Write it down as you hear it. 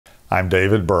I'm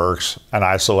David Burks, and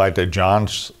I selected John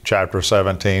chapter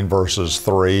 17, verses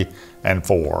 3 and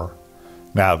 4.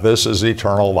 Now this is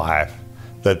eternal life,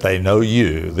 that they know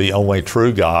you, the only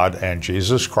true God, and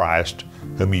Jesus Christ,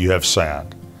 whom you have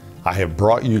sent. I have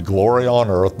brought you glory on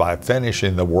earth by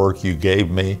finishing the work you gave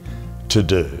me to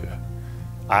do.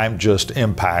 I'm just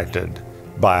impacted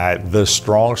by this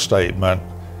strong statement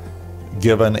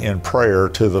given in prayer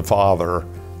to the Father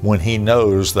when he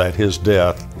knows that his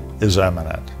death is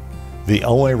imminent. The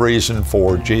only reason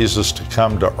for Jesus to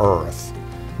come to earth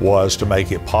was to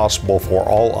make it possible for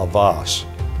all of us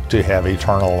to have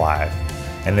eternal life.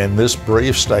 And in this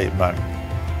brief statement,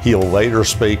 he'll later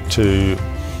speak to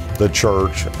the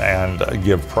church and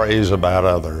give praise about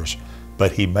others.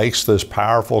 But he makes this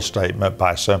powerful statement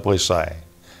by simply saying,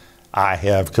 I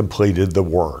have completed the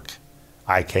work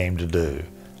I came to do.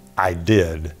 I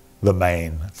did the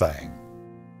main thing.